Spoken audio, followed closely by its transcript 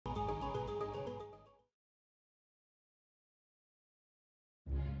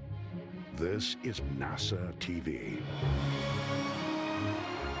This is NASA TV.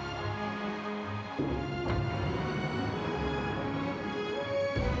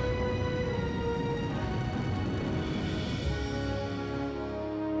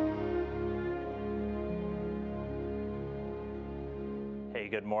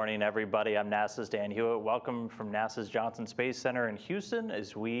 Good morning, everybody. I'm NASA's Dan Hewitt. Welcome from NASA's Johnson Space Center in Houston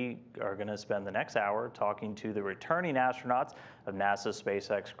as we are going to spend the next hour talking to the returning astronauts of NASA's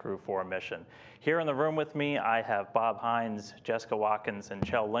SpaceX Crew-4 mission. Here in the room with me, I have Bob Hines, Jessica Watkins, and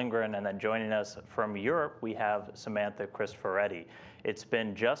Kjell Lindgren, and then joining us from Europe, we have Samantha Cristoforetti. It's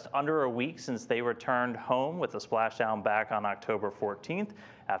been just under a week since they returned home with the splashdown back on October 14th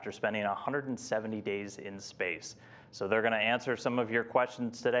after spending 170 days in space. So they're going to answer some of your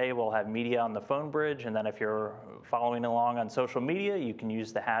questions today. We'll have media on the phone bridge, and then if you're following along on social media, you can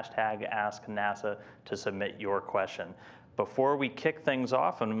use the hashtag AskNASA to submit your question. Before we kick things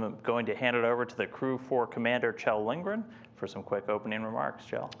off, I'm going to hand it over to the Crew-4 Commander, Kjell Lindgren, for some quick opening remarks.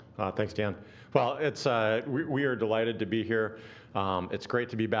 Kjell. Thanks, Dan. Well, it's we are delighted to be here. It's great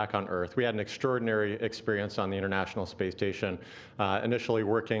to be back on Earth. We had an extraordinary experience on the International Space Station, initially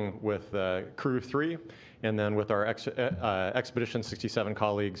working with Crew-3, and then with our Expedition 67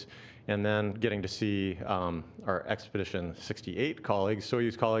 colleagues, and then getting to see our Expedition 68 colleagues,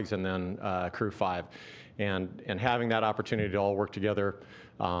 Soyuz colleagues, and then Crew-5. And having that opportunity to all work together,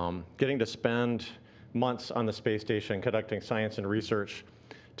 getting to spend months on the space station conducting science and research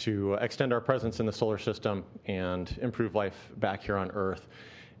to extend our presence in the solar system and improve life back here on Earth.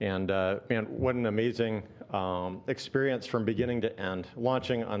 And man, what an amazing experience from beginning to end,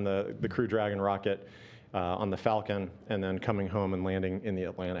 launching on the Crew Dragon rocket, on the Falcon, and then coming home and landing in the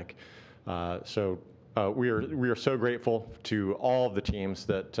Atlantic. So we are so grateful to all of the teams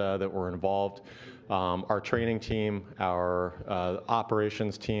that were involved. Our training team, our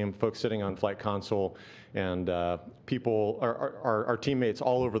operations team, folks sitting on flight console, and people, our teammates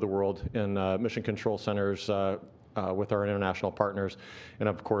all over the world in mission control centers with our international partners, and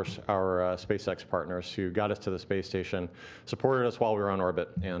of course our SpaceX partners who got us to the space station, supported us while we were on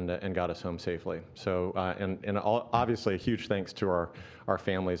orbit, and got us home safely. So obviously a huge thanks to our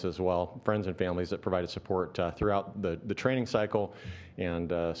families as well, friends and families that provided support throughout the training cycle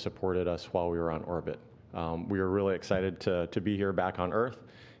and supported us while we were on orbit. We are really excited to be here back on Earth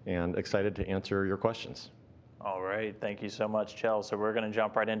and excited to answer your questions. All right, thank you so much, Kjell. So we're going to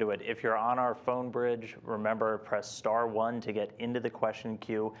jump right into it. If you're on our phone bridge, remember, press *1 to get into the question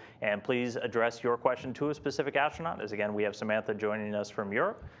queue, and please address your question to a specific astronaut, as again, we have Samantha joining us from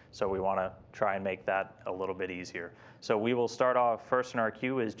Europe, so we want to try and make that a little bit easier. So we will start off first in our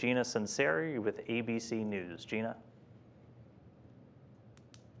queue is Gina Sunseri with ABC News. Gina?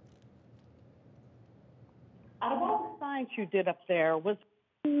 Out of all the science you did up there, was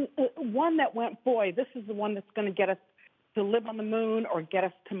one that went, boy, this is the one that's going to get us to live on the moon or get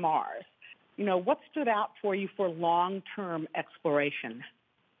us to Mars? You know, what stood out for you for long-term exploration?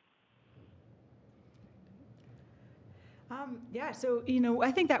 Yeah, so, you know,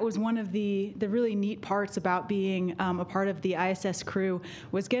 I think that was one of the really neat parts about being a part of the ISS crew,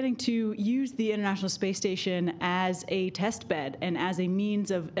 was getting to use the International Space Station as a test bed and as a means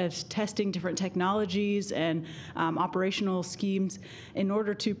of testing different technologies and operational schemes in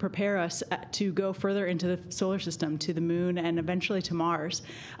order to prepare us to go further into the solar system, to the moon, and eventually to Mars.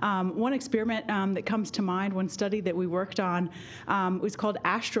 One experiment that comes to mind, one study that we worked on, was called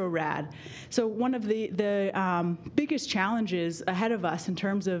AstroRad. So one of the biggest challenges ahead of us in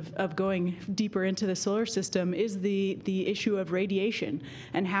terms of going deeper into the solar system is the issue of radiation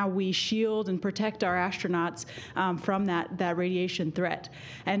and how we shield and protect our astronauts from that radiation threat.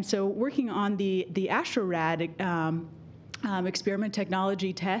 And so working on the AstroRad experiment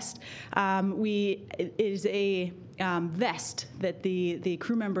technology test, it is a vest that the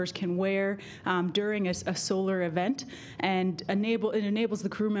crew members can wear during a solar event, and it enables the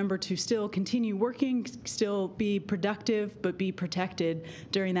crew member to still continue working, still be productive, but be protected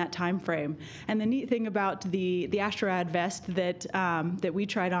during that time frame. And the neat thing about the AstroRad vest that we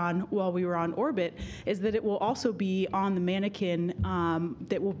tried on while we were on orbit is that it will also be on the mannequin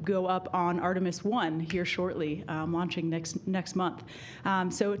that will go up on Artemis 1 here shortly, launching next month.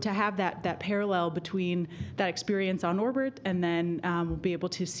 So to have that parallel between that experience on orbit, and then we'll be able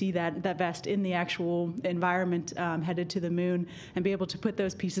to see that vest in the actual environment headed to the moon, and be able to put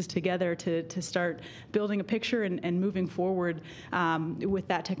those pieces together to start building a picture and moving forward with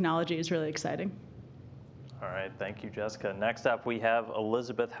that technology is really exciting. All right, thank you, Jessica. Next up, we have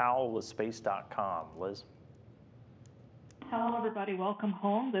Elizabeth Howell with Space.com. Liz? Hello, everybody. Welcome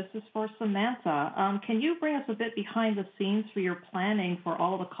home. This is for Samantha. Can you bring us a bit behind the scenes for your planning for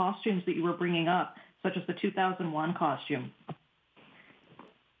all the costumes that you were bringing up, such as the 2001 costume?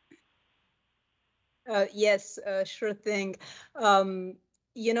 Yes, sure thing. I'm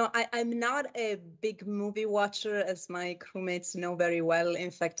not a big movie watcher, as my crewmates know very well.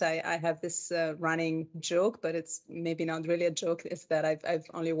 In fact, I have this running joke, but it's maybe not really a joke, is that I've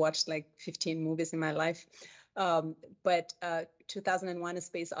only watched like 15 movies in my life. But 2001: A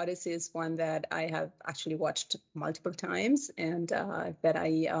Space Odyssey is one that I have actually watched multiple times, and that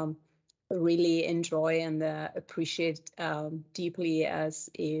I really enjoy and appreciate deeply as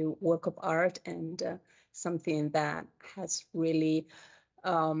a work of art, and something that has really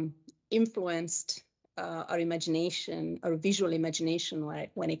influenced our imagination, our visual imagination,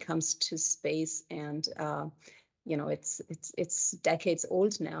 when it comes to space. And it's decades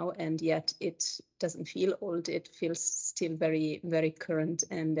old now, and yet it doesn't feel old. It feels still very, very current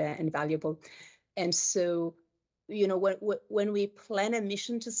and valuable. And so, when we plan a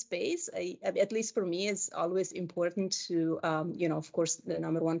mission to space, at least for me, it's always important to, of course, the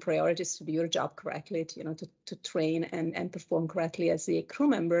number one priority is to do your job correctly, to train and perform correctly as a crew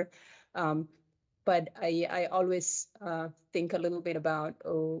member. But I always think a little bit about,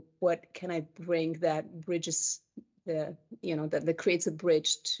 what can I bring that bridges that creates a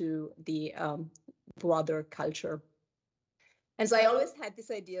bridge to the broader culture. And so I always had this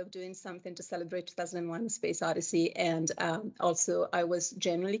idea of doing something to celebrate 2001: Space Odyssey. And also I was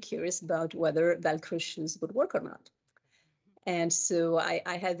genuinely curious about whether Velcro shoes would work or not. And so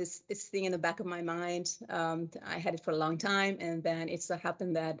I had this thing in the back of my mind. I had it for a long time. And then it so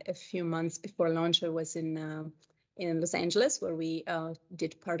happened that a few months before launch, I was in Los Angeles, where we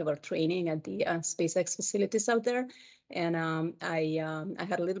did part of our training at the SpaceX facilities out there. And I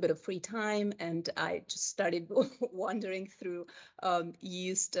had a little bit of free time, and I just started wandering through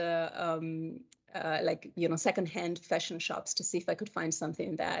used secondhand fashion shops to see if I could find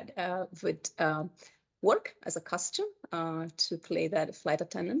something that would work as a costume to play that flight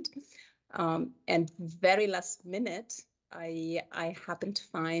attendant. And very last minute, I happened to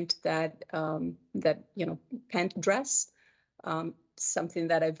find that pant dress, something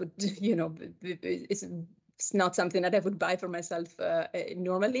that I would, it's not something that I would buy for myself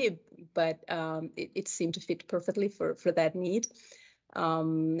normally, but it seemed to fit perfectly for that need.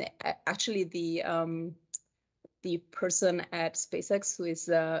 Actually, the person at SpaceX who is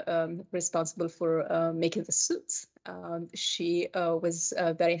responsible for making the suits, she was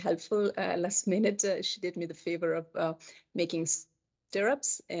very helpful. Last minute, she did me the favor of making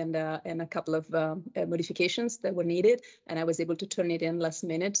stirrups and a couple of modifications that were needed, and I was able to turn it in last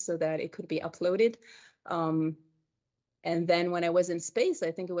minute so that it could be uploaded. And then when I was in space, I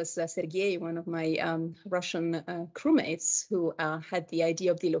think it was Sergei, one of my Russian crewmates, who had the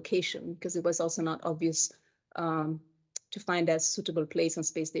idea of the location, because it was also not obvious to find a suitable place on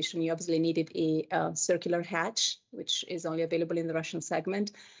space station. You obviously needed a circular hatch, which is only available in the Russian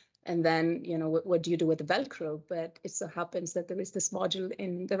segment. And then, what do you do with the Velcro? But it so happens that there is this module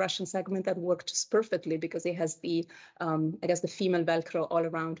in the Russian segment that worked just perfectly, because it has the, the female Velcro all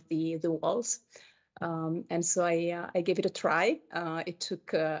around the walls. And so I gave it a try. It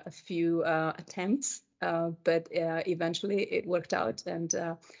took a few attempts, but eventually it worked out. And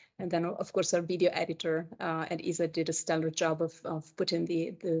then, of course, our video editor at ESA did a stellar job of putting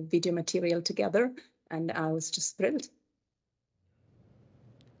the video material together. And I was just thrilled.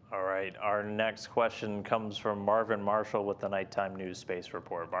 All right. Our next question comes from Marvin Marshall with the Nighttime News Space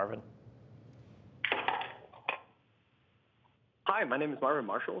Report. Marvin. Hi, my name is Marvin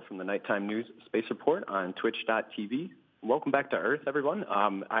Marshall from the Nighttime News Space Report on twitch.tv. Welcome back to Earth, everyone.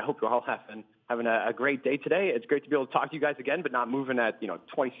 I hope you're all having a great day today. It's great to be able to talk to you guys again, but not moving at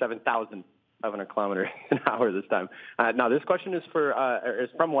 27,500 kilometers an hour this time. Now, this question is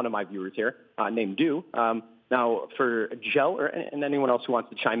from one of my viewers here named Do. Now, for Kjell and anyone else who wants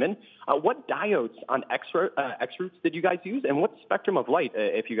to chime in, what diodes on X-routes did you guys use, and what spectrum of light,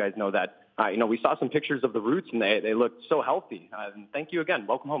 if you guys know that? We saw some pictures of the routes, and they looked so healthy. Thank you again.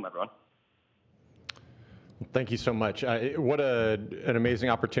 Welcome home, everyone. Thank you so much. What an amazing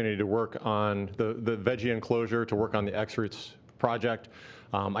opportunity to work on the veggie enclosure, to work on the X-routes project.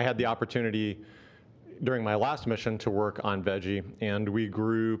 I had the opportunity during my last mission to work on veggie, and we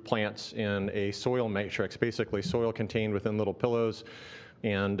grew plants in a soil matrix, basically soil contained within little pillows.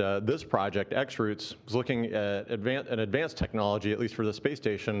 And this project, X-Roots, was looking at an advanced technology, at least for the space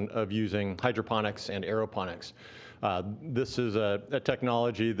station, of using hydroponics and aeroponics. This is a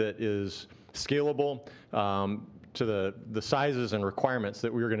technology that is scalable, the sizes and requirements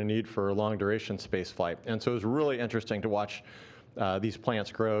that we were going to need for long duration space flight. And so it was really interesting to watch these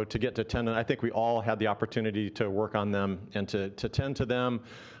plants grow, to get to tend. I think we all had the opportunity to work on them and to tend to them,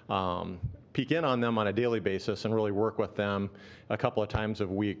 peek in on them on a daily basis and really work with them a couple of times a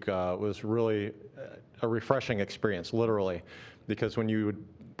week. Was really a refreshing experience, literally, because when you would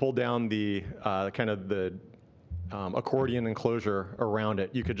pull down the kind of the accordion enclosure around it,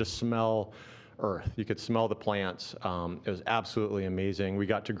 you could just smell earth. You could smell the plants. It was absolutely amazing. We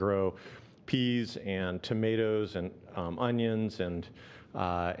got to grow peas and tomatoes and onions, and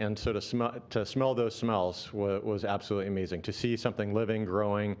so to smell those smells was absolutely amazing. To see something living,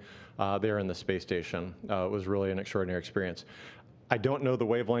 growing there in the space station was really an extraordinary experience. I don't know the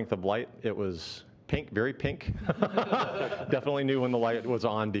wavelength of light. It was pink, very pink. Definitely knew when the light was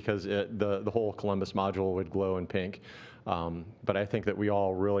on, because the whole Columbus module would glow in pink. But I think that we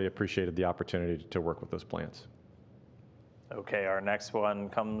all really appreciated the opportunity to work with those plants. Okay, our next one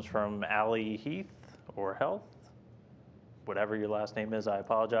comes from Allie Heath, or Health, whatever your last name is. I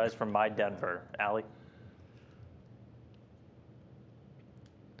apologize, from My Denver. Allie.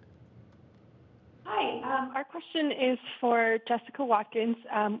 Hi, our question is for Jessica Watkins.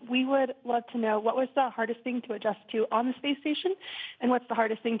 We would love to know, what was the hardest thing to adjust to on the space station, and what's the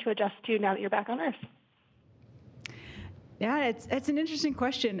hardest thing to adjust to now that you're back on Earth? Yeah, it's an interesting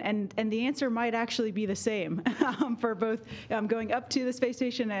question, and the answer might actually be the same for both going up to the space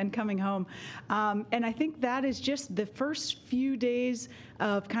station and coming home. And I think that is just the first few days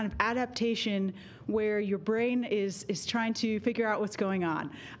of kind of adaptation, where your brain is trying to figure out what's going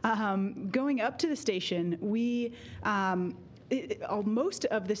on. Going up to the station, most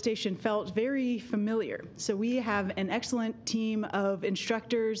of the station felt very familiar. So we have an excellent team of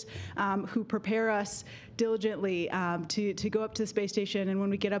instructors who prepare us diligently to go up to the space station. And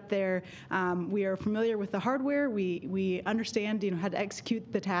when we get up there, we are familiar with the hardware. We understand how to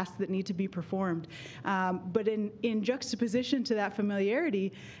execute the tasks that need to be performed. But in juxtaposition to that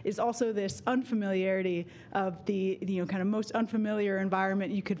familiarity is also this unfamiliarity of the kind of most unfamiliar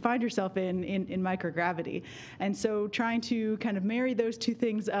environment you could find yourself in microgravity. And so trying to kind of marry those two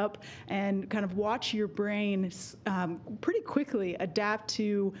things up and kind of watch your brain pretty quickly adapt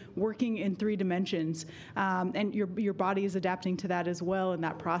to working in 3 dimensions. And your body is adapting to that as well in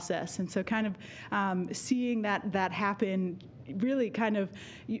that process. And so kind of seeing that happen, really kind of,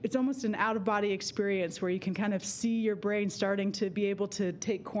 it's almost an out-of-body experience where you can kind of see your brain starting to be able to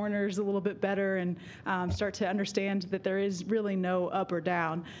take corners a little bit better and start to understand that there is really no up or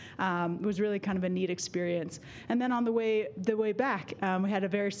down. It was really kind of a neat experience. And then on the way back, we had a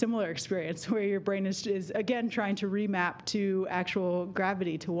very similar experience where your brain is again trying to remap to actual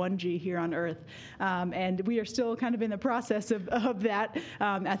gravity, to 1G here on Earth. And we are still kind of in the process of that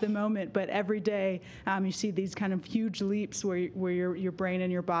at the moment, but every day you see these kind of huge leaps where your brain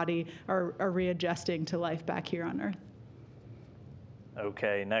and your body are readjusting to life back here on Earth.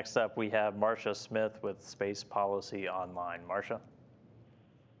 Okay, next up we have Marcia Smith with Space Policy Online. Marcia.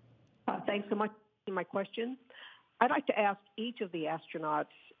 Thanks so much for my question. I'd like to ask each of the astronauts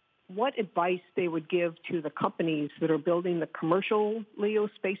what advice they would give to the companies that are building the commercial LEO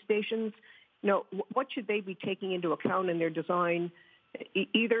space stations. What should they be taking into account in their design,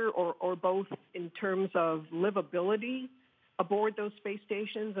 either or both, in terms of livability aboard those space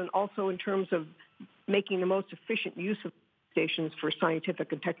stations, and also in terms of making the most efficient use of stations for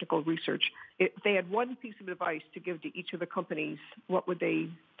scientific and technical research? If they had one piece of advice to give to each of the companies, what would they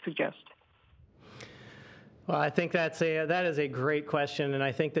suggest? Well, I think that is a great question, and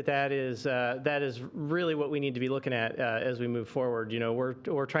I think that is really what we need to be looking at as we move forward.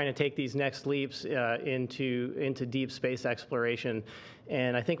 We're trying to take these next leaps into deep space exploration,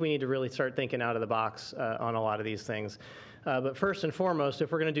 and I think we need to really start thinking out of the box on a lot of these things. But first and foremost,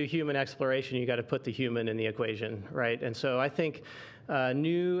 if we're going to do human exploration, you got to put the human in the equation, right? And so I think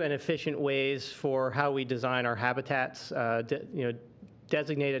new and efficient ways for how we design our habitats,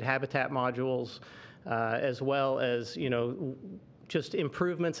 designated habitat modules, as well as just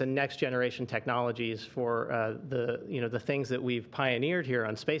improvements in next generation technologies for the things that we've pioneered here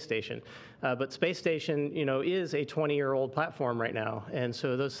on Space Station. But Space Station is a 20-year-old platform right now, and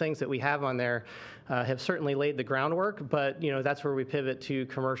so those things that we have on there have certainly laid the groundwork, but that's where we pivot to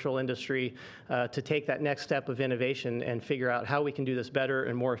commercial industry to take that next step of innovation and figure out how we can do this better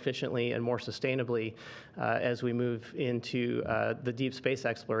and more efficiently and more sustainably as we move into the deep space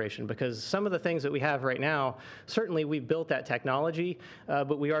exploration. Because some of the things that we have right now, certainly we've built that technology,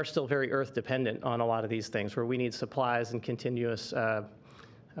 but we are still very Earth dependent on a lot of these things, where we need supplies and continuous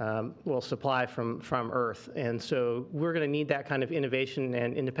supply from Earth. And so we're going to need that kind of innovation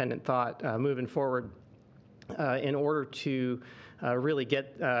and independent thought moving forward. in order to really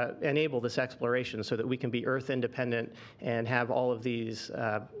enable this exploration so that we can be Earth independent and have all of these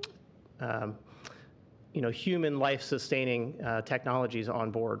human life-sustaining technologies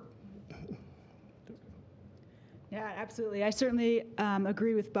on board. Yeah, absolutely. I certainly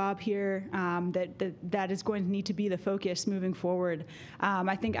agree with Bob here that is going to need to be the focus moving forward.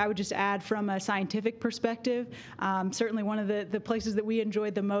 I think I would just add from a scientific perspective, certainly one of the places that we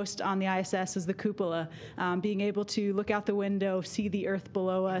enjoyed the most on the ISS is the cupola, being able to look out the window, see the Earth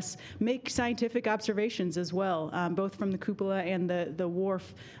below us, make scientific observations as well, both from the cupola and the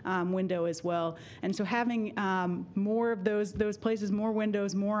wharf window as well. And so having more of those places, more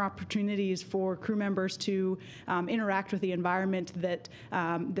windows, more opportunities for crew members to interact with the environment that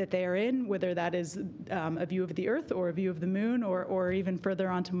they are in, whether that is a view of the Earth or a view of the Moon or even further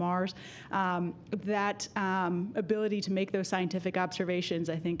onto Mars. That ability to make those scientific observations,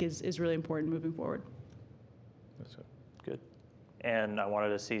 I think, is really important moving forward. That's good. And I wanted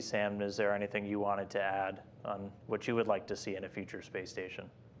to see, Sam, is there anything you wanted to add on what you would like to see in a future space station?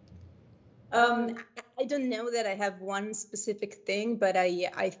 I don't know that I have one specific thing, but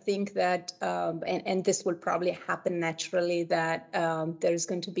I think that, and this will probably happen naturally, that there's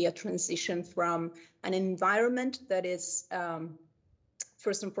going to be a transition from an environment that is,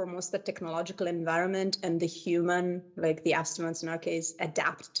 first and foremost, the technological environment, and the human, like the astronauts in our case,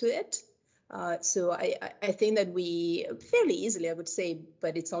 adapt to it. So I think that we fairly easily, I would say,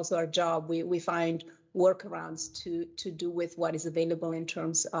 but it's also our job, we find workarounds to do with what is available in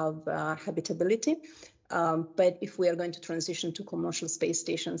terms of habitability. But if we are going to transition to commercial space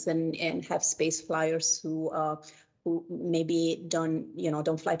stations and have space flyers who maybe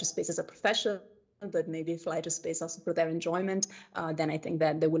don't fly to space as a profession, but maybe fly to space also for their enjoyment, then I think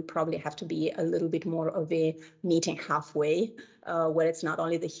that there will probably have to be a little bit more of a meeting halfway, where it's not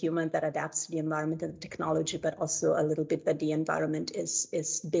only the human that adapts to the environment and the technology, but also a little bit that the environment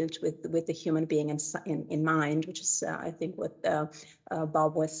is built with the human being in mind, which is I think what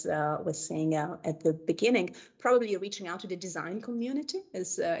Bob was saying at the beginning. Probably reaching out to the design community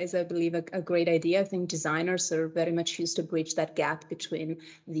is I believe a great idea. I think designers are very much used to bridge that gap between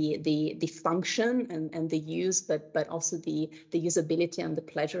the function and the use, but also the usability and the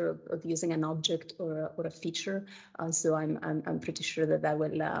pleasure of using an object or a feature. So I'm pretty sure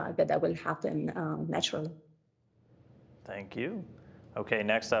that will happen naturally. Thank you. Okay,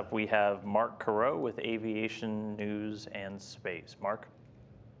 next up we have Mark Carreau with Aviation News and Space. Mark.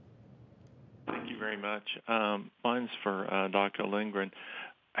 Thank you very much. Mine's for Dr. Lindgren.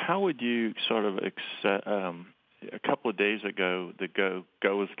 How would you sort of accept, a couple of days ago, the go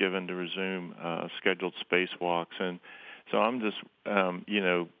was given to resume scheduled spacewalks, and so I'm just,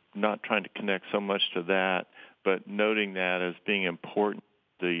 not trying to connect so much to that, but noting that as being important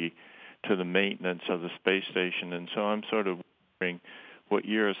to the maintenance of the space station. And so I'm sort of wondering what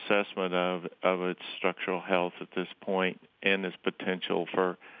your assessment of its structural health at this point and its potential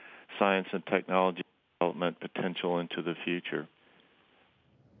for science and technology development potential into the future.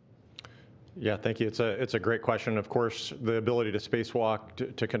 Yeah, thank you. It's a great question. Of course, the ability to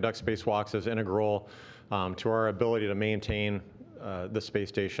spacewalk, to conduct spacewalks is integral to our ability to maintain the space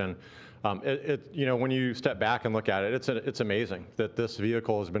station. When you step back and look at it, it's amazing that this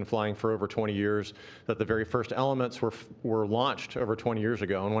vehicle has been flying for over 20 years, that the very first elements were launched over 20 years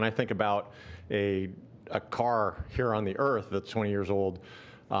ago. And when I think about a car here on the Earth that's 20 years old,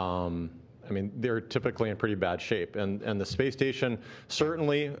 they're typically in pretty bad shape. And the space station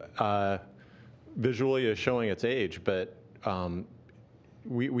certainly visually is showing its age, but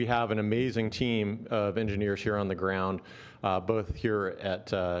we have an amazing team of engineers here on the ground, both here at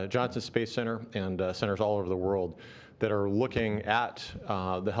Johnson Space Center and centers all over the world, that are looking at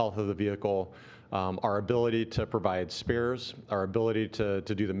the health of the vehicle, our ability to provide spares, our ability to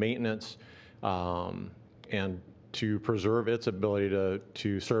do the maintenance, and to preserve its ability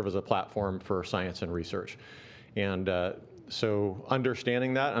to serve as a platform for science and research. And so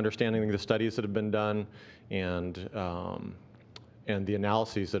understanding the studies that have been done and the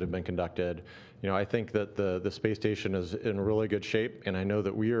analyses that have been conducted, I think that the space station is in really good shape, and I know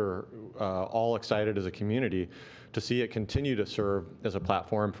that we are all excited as a community to see it continue to serve as a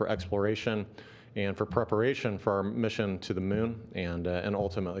platform for exploration and for preparation for our mission to the Moon and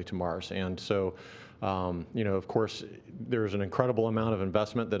ultimately to Mars. And so, of course, there's an incredible amount of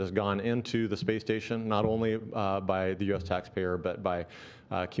investment that has gone into the space station, not only by the U.S. taxpayer, but by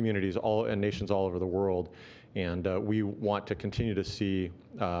communities and nations all over the world. And we want to continue to see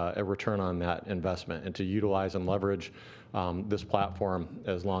a return on that investment and to utilize and leverage this platform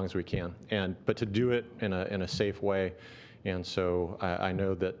as long as we can. But to do it in a safe way And so I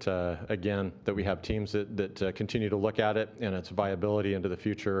know that, again, that we have teams that continue to look at it and its viability into the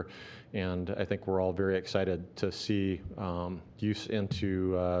future. And I think we're all very excited to see use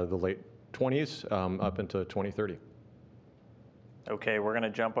into the late 20s up into 2030. Okay, we're going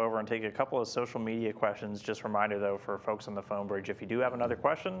to jump over and take a couple of social media questions. Just a reminder, though, for folks on the phone bridge, if you do have another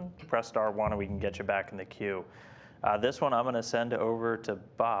question, press *1 and we can get you back in the queue. This one I'm going to send over to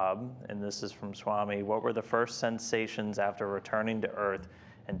Bob, and this is from Swami. What were the first sensations after returning to Earth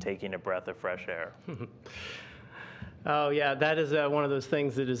and taking a breath of fresh air? Oh yeah, that is one of those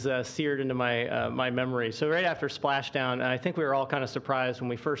things that is seared into my my memory. So right after splashdown, I think we were all kind of surprised when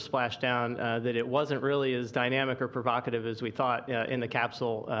we first splashed down that it wasn't really as dynamic or provocative as we thought in the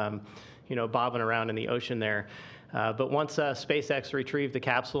capsule, bobbing around in the ocean there. But once SpaceX retrieved the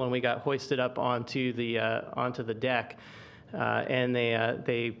capsule and we got hoisted up onto the deck, and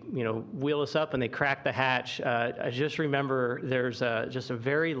they wheel us up and they crack the hatch. I just remember there's just a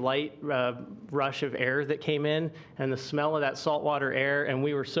very light rush of air that came in, and the smell of that saltwater air. And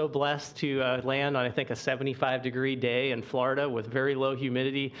we were so blessed to land on, I think, a 75-degree day in Florida with very low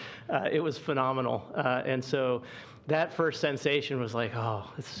humidity. It was phenomenal. And so that first sensation was like, oh,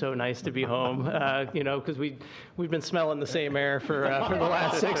 it's so nice to be home, because we've been smelling the same air for the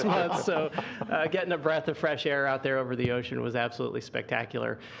last 6 months. So getting a breath of fresh air out there over the ocean was absolutely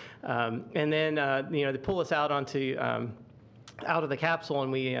spectacular. And then they pull us out onto out of the capsule,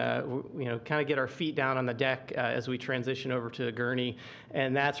 and we kind of get our feet down on the deck as we transition over to the gurney,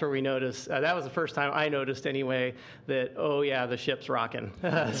 and that's where we noticed, that was the first time I noticed anyway, that, oh yeah, the ship's rocking.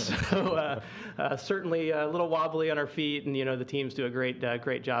 So certainly a little wobbly on our feet, and the teams do a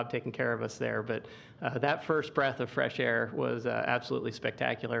great job taking care of us there, but that first breath of fresh air was absolutely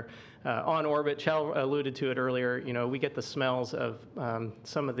spectacular. On orbit, Kjell alluded to it earlier, we get the smells of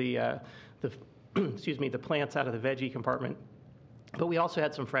some of the the plants out of the veggie compartment. But we also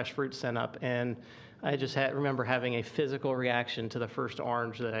had some fresh fruit sent up, and I just remember having a physical reaction to the first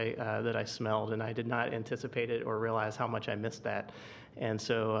orange that I smelled, and I did not anticipate it or realize how much I missed that. And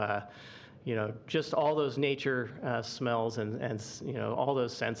so, just all those nature smells and all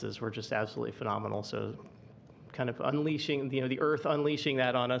those senses were just absolutely phenomenal. So, kind of unleashing, the Earth unleashing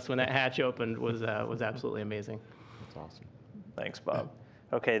that on us when that hatch opened was absolutely amazing. That's awesome. Thanks, Bob.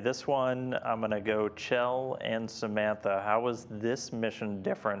 Okay, this one, I'm going to go Kjell and Samantha. How was this mission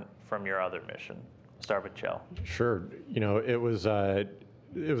different from your other mission? Start with Kjell. Sure. It was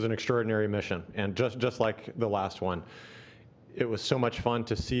an extraordinary mission, and just like the last one, it was so much fun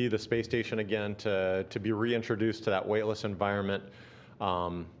to see the space station again, to be reintroduced to that weightless environment.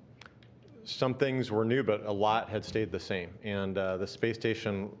 Some things were new, but a lot had stayed the same. And the space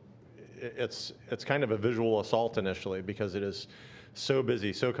station, it's kind of a visual assault initially because it is so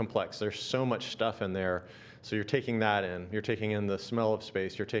busy, so complex. There's so much stuff in there. So you're taking that in. You're taking in the smell of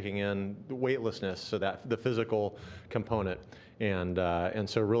space. You're taking in the weightlessness, so that the physical component, and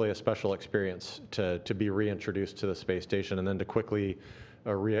so really a special experience to be reintroduced to the space station and then to quickly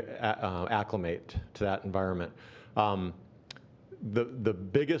acclimate to that environment. The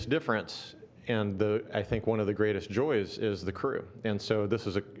biggest difference, and I think one of the greatest joys, is the crew. And so this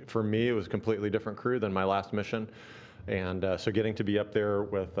is for me, it was a completely different crew than my last mission. And so getting to be up there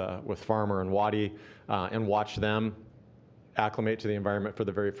with Farmer and Waddy and watch them acclimate to the environment for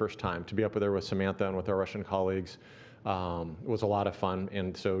the very first time, to be up there with Samantha and with our Russian colleagues was a lot of fun.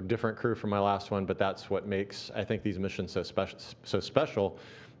 And so different crew from my last one, but that's what makes, I think, these missions so special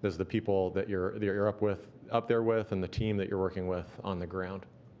is the people that you're up there with and the team that you're working with on the ground.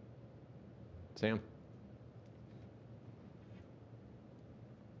 Sam?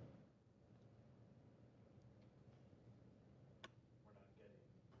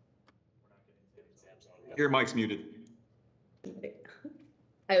 Your mic's muted.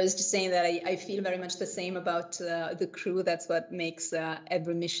 I was just saying that I feel very much the same about the crew. That's what makes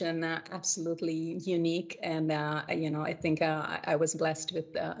every mission absolutely unique. And, I think I was blessed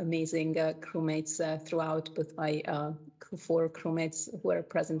with amazing crewmates throughout, both my Crew-4 crewmates who are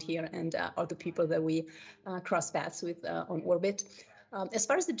present here and all the people that we cross paths with on orbit. As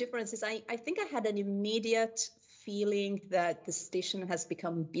far as the differences, I think I had an immediate feeling that the station has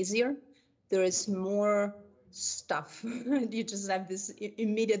become busier. There is more stuff. You just have this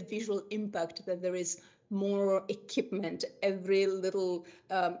immediate visual impact that there is more equipment. Every little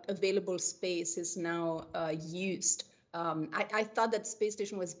available space is now used. I thought that space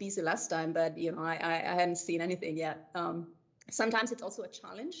station was busy last time, but I hadn't seen anything yet. Sometimes it's also a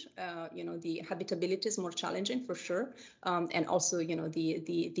challenge. The habitability is more challenging for sure, and also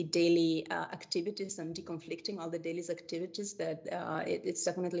the daily activities and deconflicting all the daily activities. That it's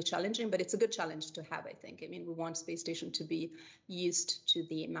definitely challenging, but it's a good challenge to have. I think. I mean, we want space station to be used to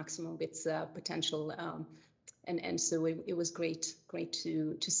the maximum of its potential. And so it was great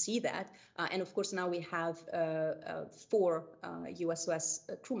to see that. And of course, now we have 4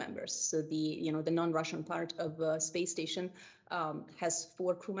 USOS crew members. So the non-Russian part of space station has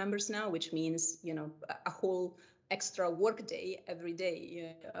 4 crew members now, which means a whole extra work day every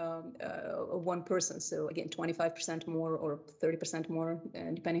day of one person. So again, 25% more or 30% more,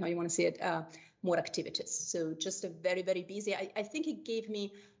 depending how you want to see it, more activities. So just a very, very busy. I think it gave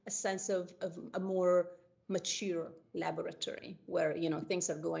me a sense of a more mature laboratory where things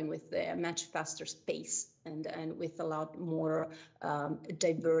are going with a much faster pace and with a lot more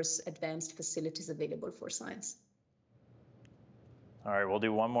diverse, advanced facilities available for science. All right, we'll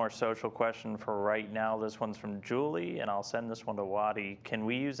do one more social question for right now. This one's from Julie, and I'll send this one to Wadi. Can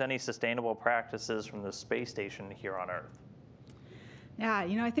we use any sustainable practices from the space station here on Earth? Yeah,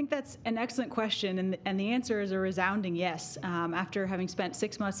 I think that's an excellent question, and the answer is a resounding yes. After having spent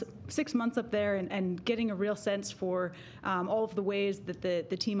 6 months up there and getting a real sense for all of the ways that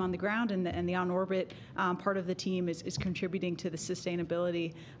the team on the ground and the on-orbit part of the team is contributing to the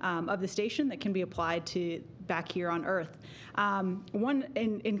sustainability of the station that can be applied to back here on Earth. One,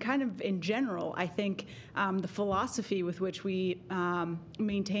 in general, I think the philosophy with which we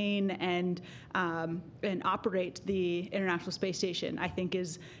maintain and operate the International Space Station, I think,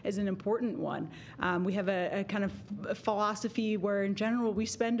 is an important one. We have a kind of philosophy where, in general, we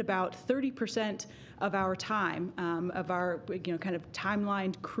spend about 30% of our time, of our kind of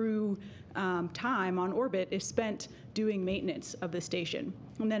timelined crew time on orbit, is spent doing maintenance of the station.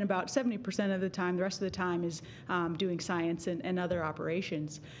 And then about 70% of the time, the rest of the time, is doing science and other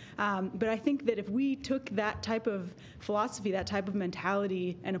operations. But I think that if we took that type of philosophy, that type of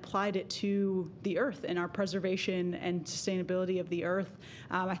mentality, and applied it to the Earth and our preservation and sustainability of the Earth,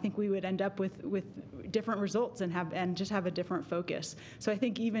 I think we would end up with different results and just have a different focus. So I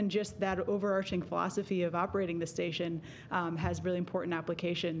think even just that overarching philosophy of operating the station has really important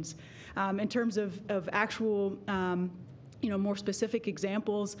applications. In terms of actual more specific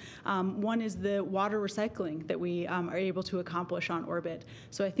examples, one is the water recycling that we are able to accomplish on orbit.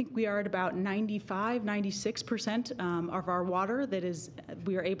 So I think we are at about 96% of our water that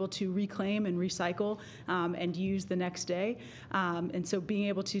we are able to reclaim and recycle and use the next day. And so being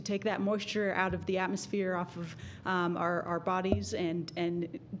able to take that moisture out of the atmosphere off of our bodies and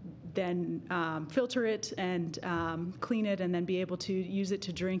then filter it and clean it and then be able to use it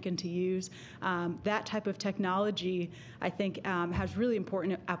to drink and to use. That type of technology, I think, has really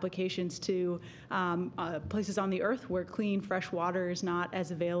important applications to places on the Earth where clean, fresh water is not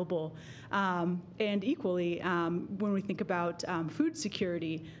as available. And equally, when we think about food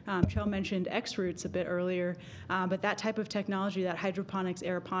security, Kjell mentioned X-roots a bit earlier, but that type of technology, that hydroponics,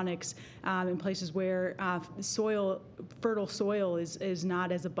 aeroponics, in places where fertile soil is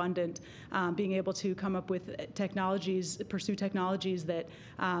not as abundant, being able to come up with pursue technologies that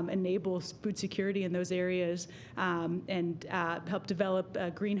enable food security in those areas and help develop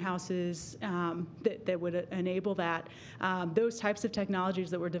greenhouses that would enable that. Those types of technologies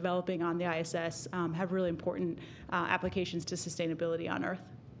that we're developing on the ISS have really important applications to sustainability on Earth.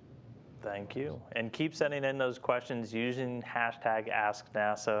 Thank you. And keep sending in those questions using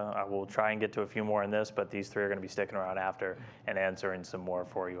 #AskNASA. I will try and get to a few more in this, but these 3 are going to be sticking around after and answering some more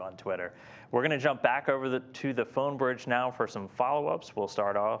for you on Twitter. We're going to jump back over to the phone bridge now for some follow-ups. We'll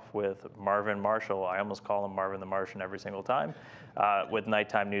start off with Marvin Marshall. I almost call him Marvin the Martian every single time, with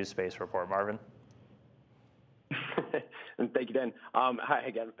Nighttime News Space Report. Marvin? Thank you, Dan. Hi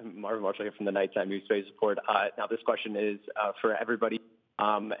again, Marvin Marshall here from the Nighttime News Space Report. Now, this question is for everybody.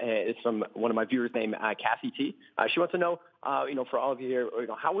 It's from one of my viewers named Cassie T. She wants to know, for all of you here,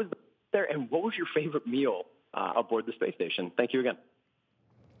 how was there and what was your favorite meal aboard the space station? Thank you again.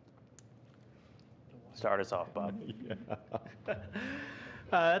 Start us off, Bob.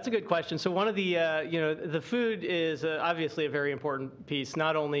 That's a good question. So one of the, the food is obviously a very important piece,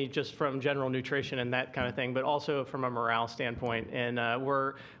 not only just from general nutrition and that kind of thing, but also from a morale standpoint. And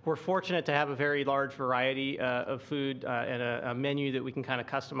we're fortunate to have a very large variety of food and a menu that we can kind of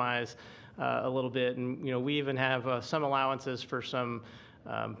customize a little bit. And we even have some allowances for some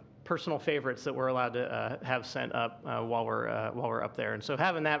personal favorites that we're allowed to have sent up while we're up there. And so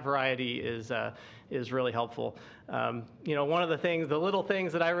having that variety is really helpful. One of the little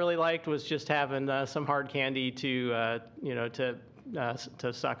things that I really liked was just having some hard candy to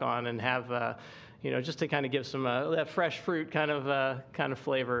suck on and have just to kind of give some that fresh fruit kind of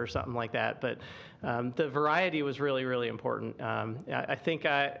flavor or something like that. But the variety was really, really important. I think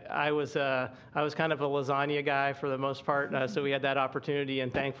I was kind of a lasagna guy for the most part, so we had that opportunity,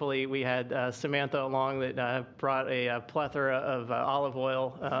 and thankfully we had Samantha along that brought a plethora of olive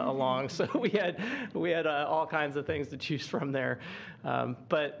oil along, so we had all kinds of things to choose from there.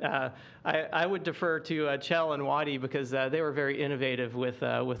 But I would defer to Kjell and Wadi because they were very innovative with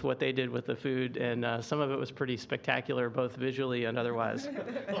what they did with the food, and some of it was pretty spectacular, both visually and otherwise.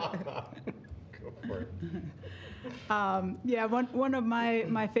 Yeah, one of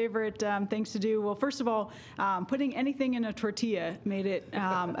my favorite things to do, well, first of all, putting anything in a tortilla made it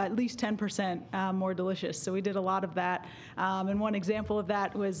at least 10% more delicious. So we did a lot of that. And one example of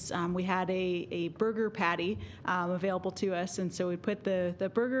that was we had a burger patty available to us. And so we put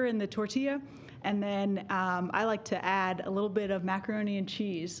the burger in the tortilla. And then I like to add a little bit of macaroni and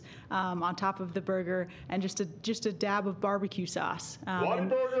cheese on top of the burger, and just a dab of barbecue sauce.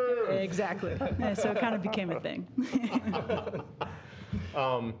 Whataburger! Exactly. And so it kind of became a thing.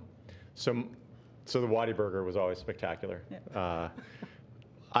 So the Wadi burger was always spectacular. Yeah.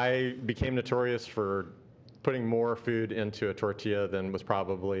 I became notorious for putting more food into a tortilla than was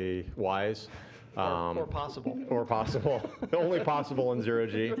probably wise. Or possible. Or possible. Only possible in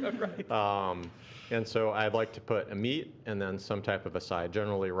zero-G. Right. And so I'd like to put a meat and then some type of a side,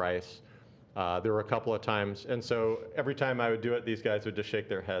 generally rice. There were a couple of times, and so every time I would do it, these guys would just shake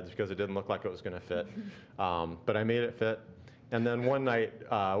their heads because it didn't look like it was going to fit. But I made it fit. And then one night,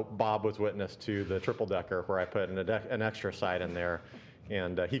 Bob was witness to the triple-decker where I put an extra side in there.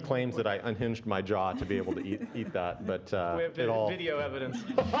 And he claims that I unhinged my jaw to be able to eat that, but we have video evidence.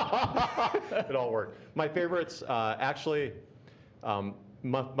 It all worked. My favorites, actually,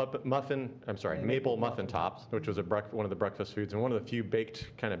 maple muffin tops, which was one of the breakfast foods, and one of the few baked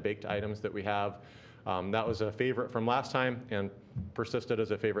items that we have. That was a favorite from last time and persisted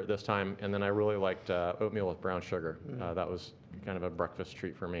as a favorite this time. And then I really liked oatmeal with brown sugar. That was kind of a breakfast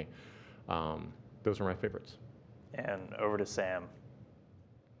treat for me. Those were my favorites. And over to Sam.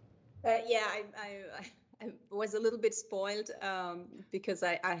 Yeah, I was a little bit spoiled because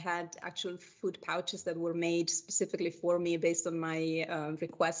I had actual food pouches that were made specifically for me based on my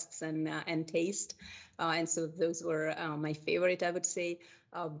requests and taste. And so those were my favorite, I would say.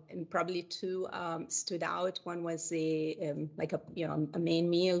 And probably two stood out. One was a main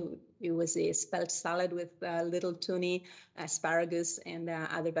meal. It was a spelt salad with little tuni, asparagus, and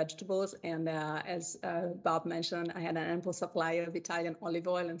other vegetables. And as Bob mentioned, I had an ample supply of Italian olive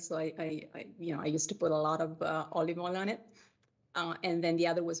oil, and so I used to put a lot of olive oil on it. And then the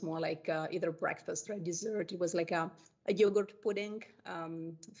other was more like either breakfast or dessert. It was like a yogurt pudding,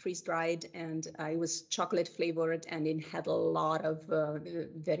 freeze-dried, and it was chocolate flavored, and it had a lot of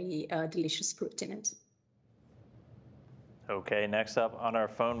very delicious fruit in it. Okay, next up on our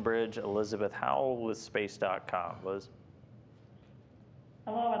phone bridge, Elizabeth Howell with Space.com. Liz?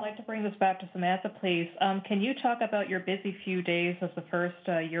 Hello, I'd like to bring this back to Samantha, please. Can you talk about your busy few days as the first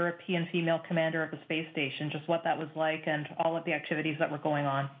European female commander of the space station, just what that was like and all of the activities that were going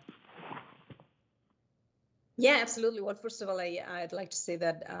on? Yeah, absolutely. Well, first of all, I'd like to say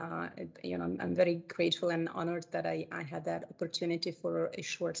that I'm very grateful and honored that I had that opportunity for a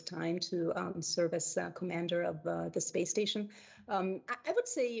short time to serve as commander of the space station. I would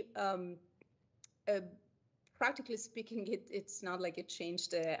say, practically speaking, it's not like it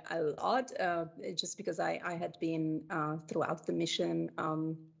changed a lot, just because I had been throughout the mission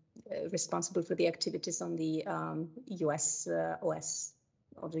responsible for the activities on the US OS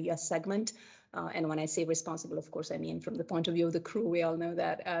or the US segment. And when I say responsible, of course, I mean from the point of view of the crew. We all know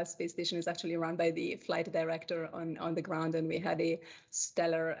that space station is actually run by the flight director on the ground, and we had a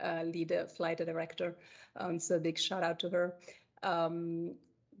stellar lead flight director. So big shout out to her.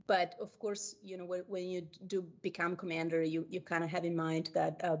 But of course, when you do become commander, you kind of have in mind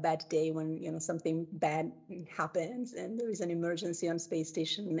that bad day when something bad happens and there is an emergency on space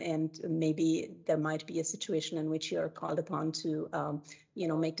station, and maybe there might be a situation in which you are called upon to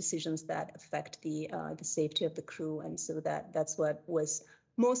make decisions that affect the safety of the crew. And so that's what was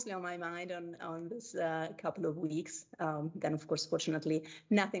mostly on my mind on this couple of weeks. Then, of course, fortunately,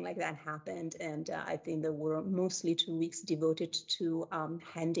 nothing like that happened. And I think there were mostly 2 weeks devoted to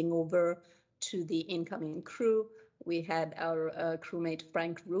handing over to the incoming crew. We had our crewmate,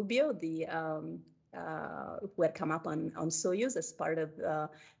 Frank Rubio, who had come up on Soyuz as part of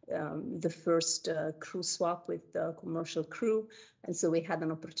the first crew swap with the commercial crew. And so we had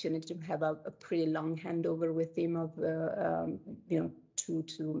an opportunity to have a pretty long handover with him of 2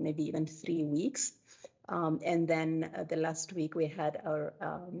 to maybe even 3 weeks. And then the last week we had our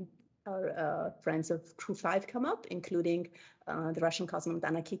our friends of Crew-5 come up, including the Russian cosmonaut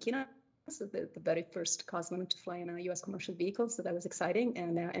Anna Kikina, so the very first cosmonaut to fly in a U.S. commercial vehicle. So that was exciting,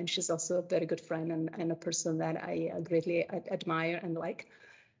 and she's also a very good friend and a person that I greatly admire and like.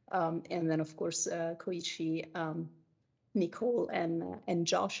 And then of course Koichi, Nicole, and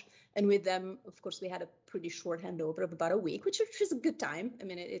Josh. And with them, of course, we had a pretty short handover of about a week, which is a good time. I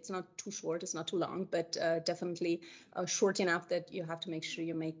mean, it's not too short, it's not too long, but definitely short enough that you have to make sure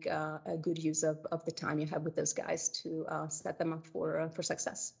you make a good use of the time you have with those guys to set them up for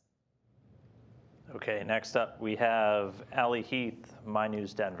success. Okay, next up we have Allie Heath, My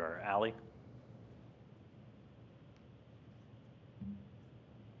News Denver. Allie?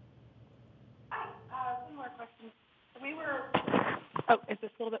 One more question. Is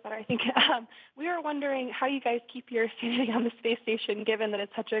this a little bit better? I think we were wondering how you guys keep your sanity on the space station, given that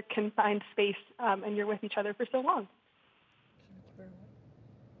it's such a confined space and you're with each other for so long.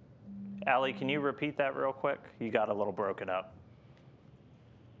 Allie, can you repeat that real quick? You got a little broken up.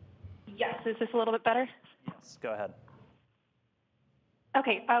 Yes, is this a little bit better? Yes, go ahead.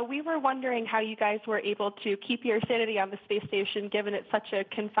 Okay, we were wondering how you guys were able to keep your sanity on the space station, given it's such a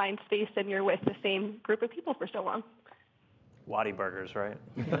confined space and you're with the same group of people for so long. Waddy burgers, right?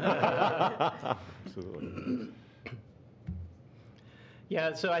 Absolutely.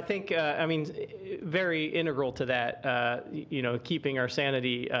 Yeah, so I think, I mean, very integral to that, you know, keeping our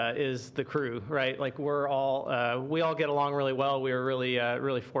sanity is the crew, right? Like we all get along really well. We were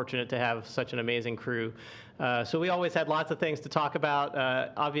really fortunate to have such an amazing crew. So we always had lots of things to talk about.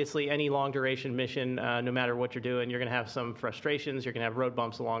 Obviously, any long duration mission, no matter what you're doing, you're going to have some frustrations. You're going to have road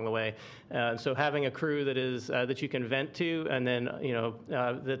bumps along the way. So having a crew that is that you can vent to, and then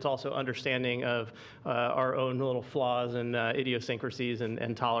that's also understanding of our own little flaws and idiosyncrasies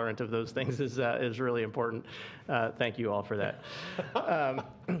and tolerant of those things is really important. Thank you all for that.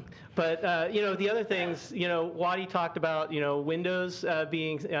 But the other things, Waddy talked about, windows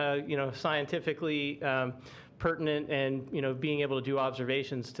being, scientifically pertinent and, being able to do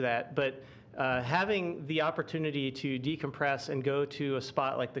observations to that. But having the opportunity to decompress and go to a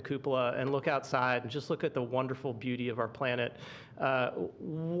spot like the cupola and look outside and just look at the wonderful beauty of our planet,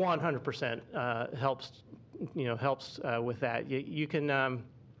 100% helps with that. You can.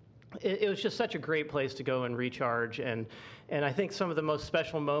 It was just such a great place to go and recharge, and I think some of the most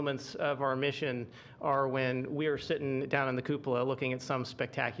special moments of our mission are when we are sitting down in the cupola looking at some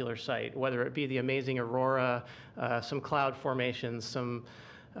spectacular sight, whether it be the amazing aurora, some cloud formations, some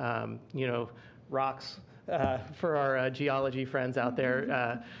rocks for our geology friends out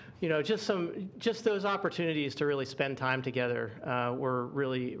there. Just those opportunities to really spend time together were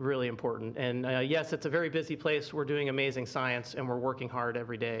really, really important. And yes, it's a very busy place. We're doing amazing science and we're working hard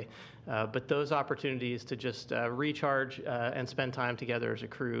every day. But those opportunities to just recharge and spend time together as a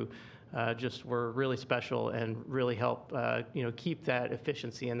crew just were really special and really help keep that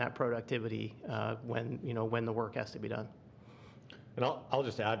efficiency and that productivity when the work has to be done. And I'll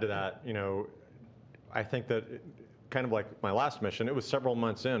just add to that. I think that kind of like my last mission, it was several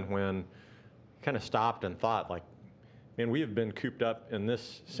months in when I kind of stopped and thought, like, man, we have been cooped up in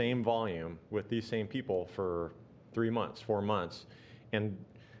this same volume with these same people for 3 months, 4 months, and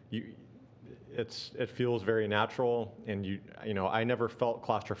it feels very natural. And I never felt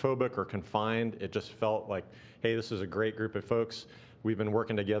claustrophobic or confined. It just felt like, hey, this is a great group of folks. We've been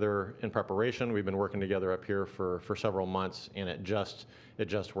working together in preparation. We've been working together up here for several months, and it just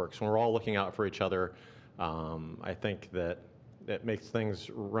works. When we're all looking out for each other, I think that it makes things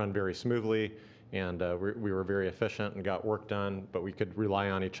run very smoothly, and we were very efficient and got work done, but we could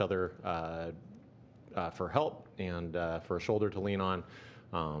rely on each other for help and for a shoulder to lean on.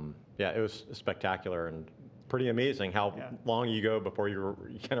 It was spectacular and pretty amazing how long you go before you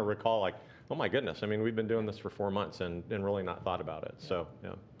kind of recall, like, oh my goodness, I mean, we've been doing this for 4 months and really not thought about it. So,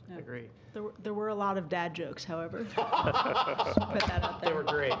 yeah. I agree. There were a lot of dad jokes, however. Just put that out there. They were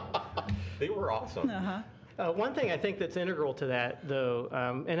great. They were awesome. Uh-huh. One thing I think that's integral to that, though,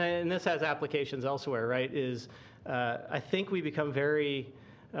 and this has applications elsewhere, right, is I think we become very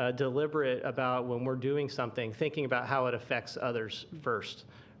deliberate about when we're doing something, thinking about how it affects others first,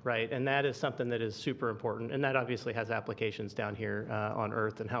 right? And that is something that is super important. And that obviously has applications down here on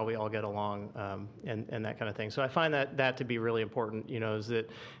Earth and how we all get along and that kind of thing. So I find that to be really important, is that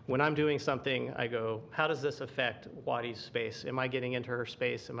when I'm doing something, I go, how does this affect Waddy's space? Am I getting into her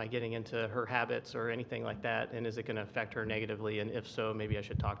space? Am I getting into her habits or anything like that? And is it going to affect her negatively? And if so, maybe I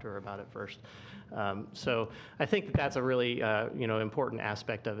should talk to her about it first. So I think that's a really important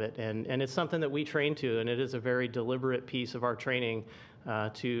aspect of it. And it's something that we train to, and it is a very deliberate piece of our training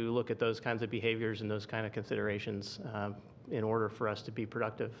to look at those kinds of behaviors and those kind of considerations in order for us to be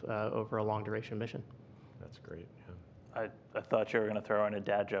productive over a long duration mission. That's great. I thought you were going to throw in a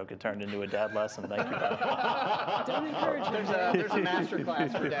dad joke. It turned into a dad lesson. Thank you, Dad. Don't encourage me. There's a master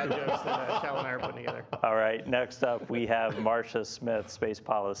class for dad jokes that Kjell and I are putting together. All right, next up we have Marcia Smith, Space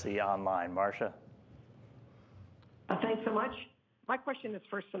Policy Online. Marcia. Thanks so much. My question is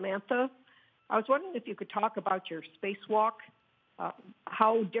for Samantha. I was wondering if you could talk about your spacewalk.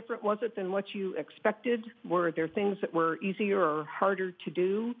 How different was it than what you expected? Were there things that were easier or harder to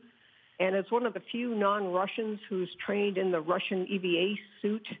do? And as one of the few non-Russians who's trained in the Russian EVA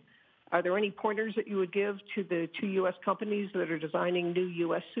suit, are there any pointers that you would give to the two U.S. companies that are designing new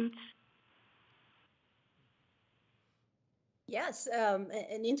U.S. suits? Yes, an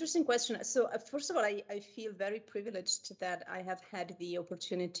interesting question. So first of all, I feel very privileged that I have had the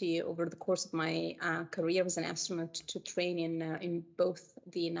opportunity over the course of my career as an astronaut to train in both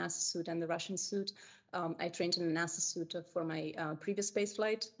the NASA suit and the Russian suit. I trained in the NASA suit for my previous space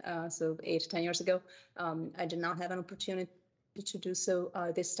flight, so 8-10 years ago. I did not have an opportunity to do so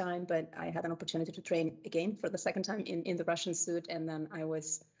this time, but I had an opportunity to train again for the second time in the Russian suit, and then I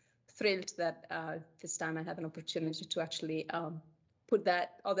was thrilled that this time I have an opportunity to actually put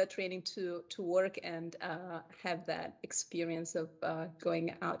all that training to work and have that experience of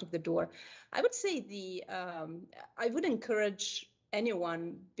going out of the door. I would say I would encourage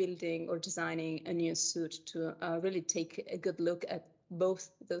anyone building or designing a new suit to really take a good look at both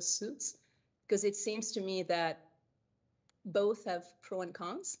those suits, because it seems to me that both have pros and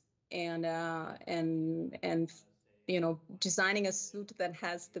cons, and designing a suit that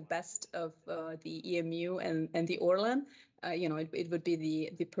has the best of the EMU and the Orlan, it would be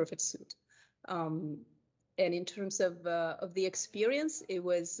the perfect suit. And in terms of the experience, it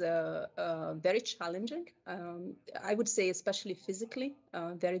was very challenging. I would say, especially physically,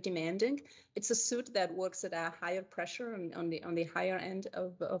 very demanding. It's a suit that works at a higher pressure, on the higher end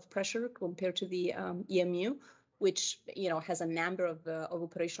of pressure compared to the EMU, which has a number of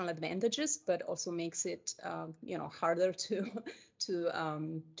operational advantages, but also makes it harder to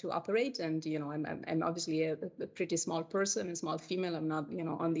operate. And I'm obviously a pretty small person, a small female. I'm not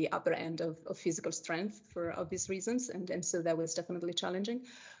on the upper end of physical strength for obvious reasons, and so that was definitely challenging.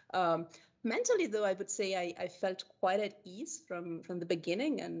 Mentally, though, I would say I felt quite at ease from the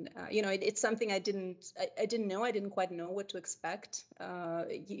beginning, and it's something I didn't know. I didn't quite know what to expect.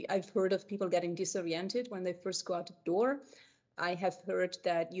 I've heard of people getting disoriented when they first go out the door. I have heard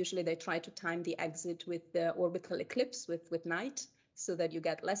that usually they try to time the exit with the orbital eclipse with night, so that you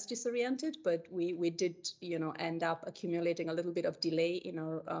get less disoriented. But we did end up accumulating a little bit of delay in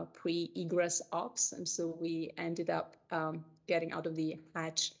our pre-egress ops, and so we ended up getting out of the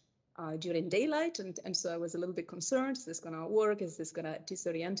hatch during daylight, and so I was a little bit concerned. Is this going to work? Is this going to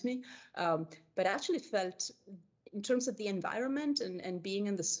disorient me? But actually felt, in terms of the environment and being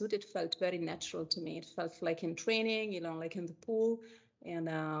in the suit, it felt very natural to me. It felt like in training, like in the pool, and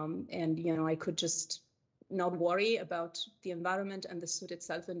I could just not worry about the environment and the suit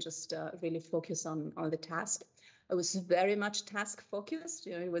itself, and just really focus on the task. I was very much task focused.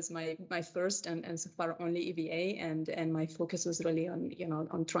 It was my first and so far only EVA, and my focus was really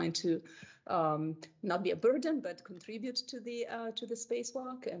on trying to not be a burden, but contribute to the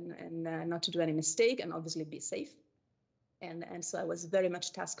spacewalk, and not to do any mistake, and obviously be safe. And so I was very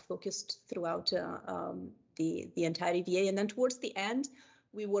much task focused throughout the entire EVA. And then towards the end,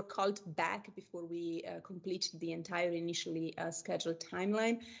 we were called back before we completed the entire initially scheduled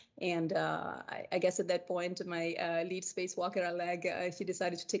timeline. And I guess at that point, my lead spacewalker, Oleg, he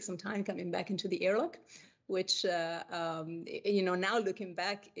decided to take some time coming back into the airlock, which, now looking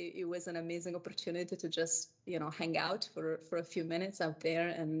back, it was an amazing opportunity to just, hang out for a few minutes out there,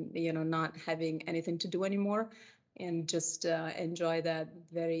 and, not having anything to do anymore, and just enjoy that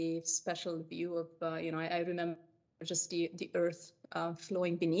very special view of, I remember just the Earth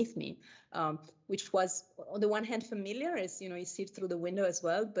flowing beneath me, which was on the one hand familiar, as you see it through the window as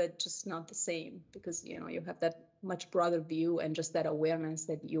well, but just not the same, because you have that much broader view and just that awareness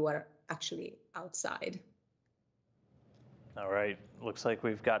that you are actually outside. All right, looks like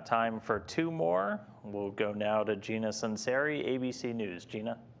we've got time for two more. We'll go now to Gina Sunseri, ABC News.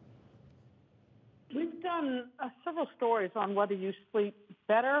 Gina. We've done several stories on whether you sleep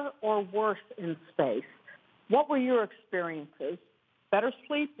better or worse in space. What were your experiences? Better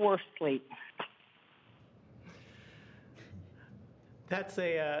sleep, worse sleep? That's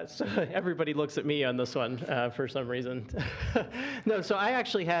so everybody looks at me on this one for some reason. No, so I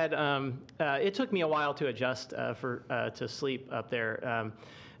actually had, it took me a while to adjust to sleep up there.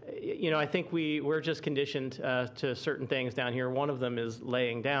 I think we're just conditioned to certain things down here. One of them is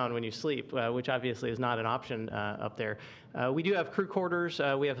laying down when you sleep, which obviously is not an option up there. We do have crew quarters.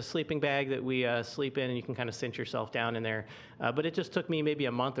 We have a sleeping bag that we sleep in, and you can kind of cinch yourself down in there. But it just took me maybe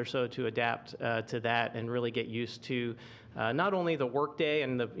a month or so to adapt to that and really get used to not only the workday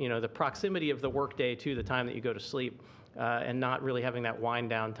and the proximity of the workday to the time that you go to sleep, and not really having that wind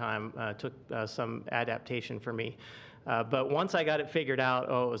down time took some adaptation for me. But once I got it figured out,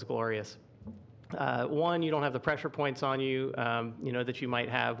 it was glorious. One, you don't have the pressure points on you, that you might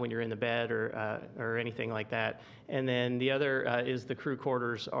have when you're in the bed or anything like that. And then the other is the crew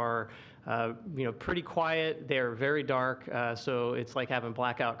quarters are, pretty quiet. They're very dark, so it's like having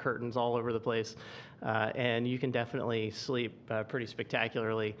blackout curtains all over the place. And you can definitely sleep pretty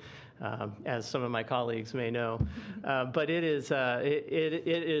spectacularly, as some of my colleagues may know. But it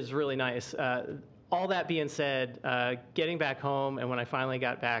is really nice. All that being said, getting back home, and when I finally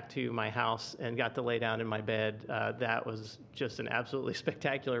got back to my house and got to lay down in my bed, that was just an absolutely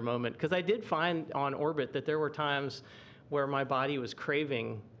spectacular moment. Because I did find on orbit that there were times where my body was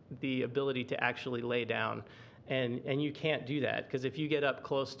craving the ability to actually lay down. And you can't do that, because if you get up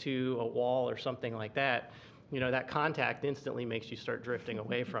close to a wall or something like that, that contact instantly makes you start drifting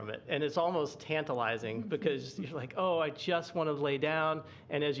away from it. And it's almost tantalizing, because you're like, oh, I just want to lay down.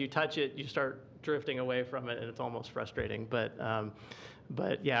 And as you touch it, you start drifting away from it, and it's almost frustrating. But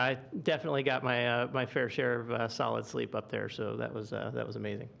yeah, I definitely got my fair share of solid sleep up there, so that was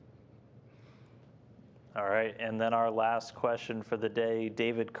amazing. All right, and then our last question for the day,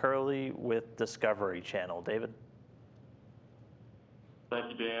 David Curley with Discovery Channel. David?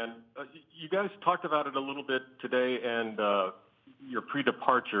 Thank you, Dan. You guys talked about it a little bit today, and your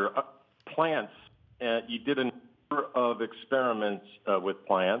pre-departure. Plants, you did a number of experiments with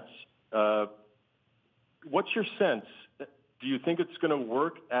plants. What's your sense? Do you think it's going to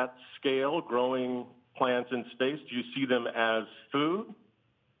work at scale, growing plants in space? Do you see them as food,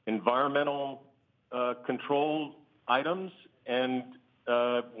 environmental control items? And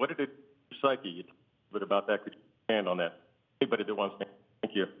what did it do to psyche? You talked a bit about that. Could you expand on that? Anybody that wants to.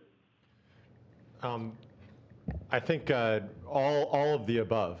 Thank you. I think all of the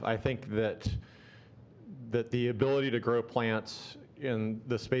above. I think that the ability to grow plants in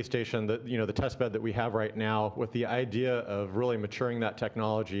the space station, the test bed that we have right now, with the idea of really maturing that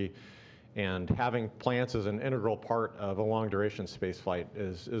technology and having plants as an integral part of a long-duration space flight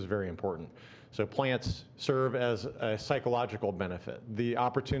is very important. So plants serve as a psychological benefit. The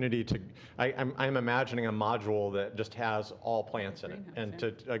opportunity to, I'm imagining a module that just has all plants in it,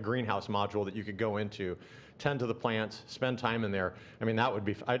 and a greenhouse module that you could go into, tend to the plants, spend time in there. I mean, that would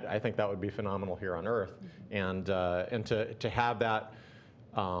be, I think that would be phenomenal here on Earth. And to have that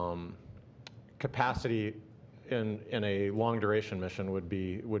capacity in a long duration mission would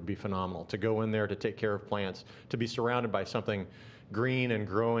be phenomenal. To go in there, to take care of plants, to be surrounded by something green and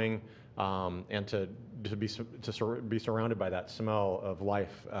growing, and to be surrounded by that smell of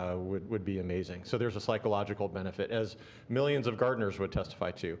life would be amazing. So there's a psychological benefit, as millions of gardeners would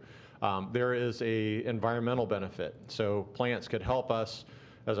testify to. There is a environmental benefit. So plants could help us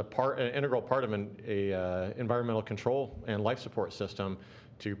as an integral part of an environmental control and life support system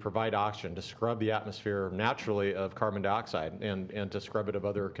to provide oxygen, to scrub the atmosphere naturally of carbon dioxide, and to scrub it of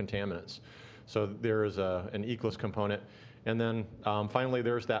other contaminants. So there is an ecological component. And then finally,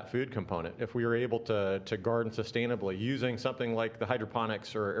 there's that food component. If we are able to garden sustainably using something like the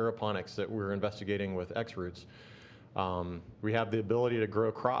hydroponics or aeroponics that we're investigating with X-Roots, we have the ability to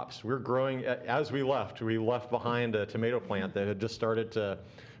grow crops. We're growing, as we left behind a tomato plant that had just started to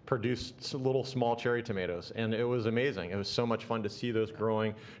produce little small cherry tomatoes, and it was amazing. It was so much fun to see those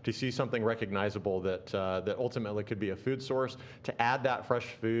growing, to see something recognizable that ultimately could be a food source, to add that fresh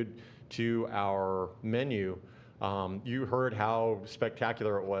food to our menu. You heard how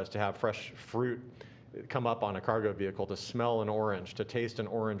spectacular it was to have fresh fruit come up on a cargo vehicle, to smell an orange, to taste an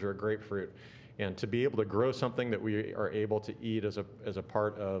orange or a grapefruit, and to be able to grow something that we are able to eat as a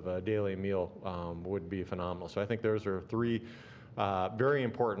part of a daily meal would be phenomenal. So I think those are three very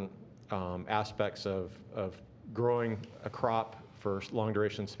important aspects of growing a crop for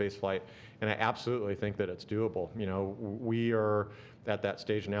long-duration space flight, and I absolutely think that it's doable. You know, we are at that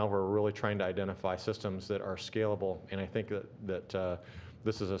stage now where we're really trying to identify systems that are scalable, and I think that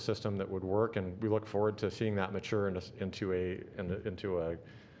this is a system that would work, and we look forward to seeing that mature into a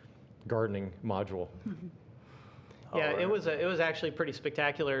gardening module. Yeah, it was actually pretty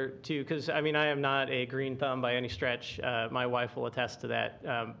spectacular too, because I mean, I am not a green thumb by any stretch. My wife will attest to that.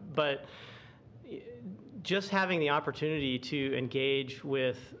 But just having the opportunity to engage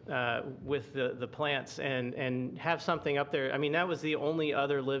with the plants and have something up there. I mean, that was the only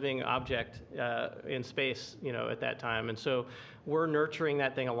other living object in space, at that time. And so we're nurturing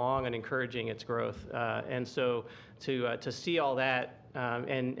that thing along and encouraging its growth. And so to see all that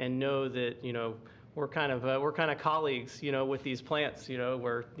and know that we're kind of colleagues, with these plants,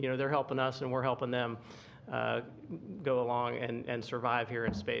 where they're helping us and we're helping them go along and survive here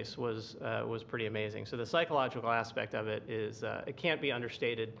in space was pretty amazing. So the psychological aspect of it is it can't be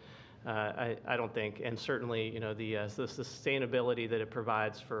understated, I don't think, and certainly the sustainability that it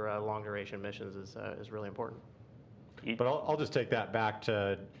provides for long duration missions is really important. But I'll just take that back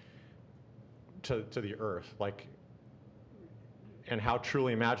to the Earth, and how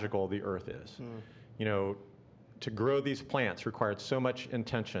truly magical the Earth is. To grow these plants required so much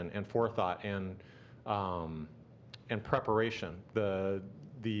intention and forethought and preparation. The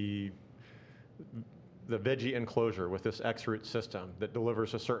veggie enclosure with this X-root system that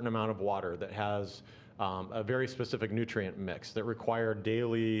delivers a certain amount of water, that has a very specific nutrient mix, that require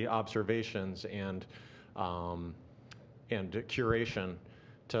daily observations and curation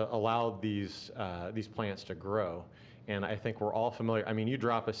to allow these plants to grow. And I think we're all familiar. I mean, you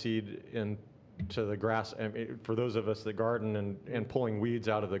drop a seed into the grass, and for those of us that garden and pulling weeds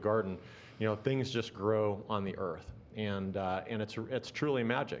out of the garden, things just grow on the earth. And it's truly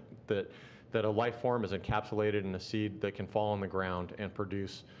magic that a life form is encapsulated in a seed that can fall on the ground and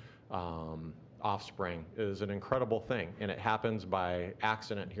produce offspring is an incredible thing. And it happens by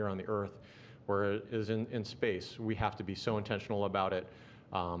accident here on the earth, where it is in space. We have to be so intentional about it,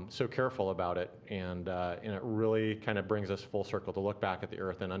 so careful about it, and it really kind of brings us full circle to look back at the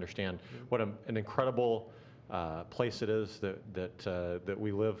earth and understand what an incredible place it is that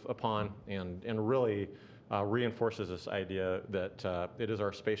we live upon, and really reinforces this idea that it is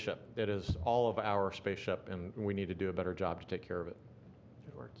our spaceship. It is all of our spaceship, and we need to do a better job to take care of it.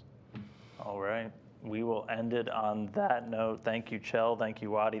 Good words. All right. We will end it on that note. Thank you, Kjell. Thank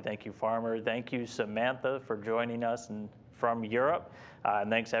you, Wadi. Thank you, Farmer. Thank you, Samantha, for joining us from Europe. And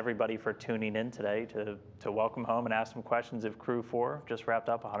thanks, everybody, for tuning in today to welcome home and ask some questions of Crew-4. Just wrapped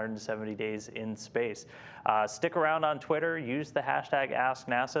up 170 days in space. Stick around on Twitter. Use the hashtag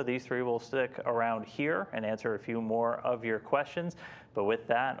AskNASA. These three will stick around here and answer a few more of your questions. But with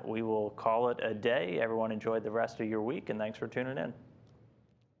that, we will call it a day. Everyone enjoy the rest of your week, and thanks for tuning in.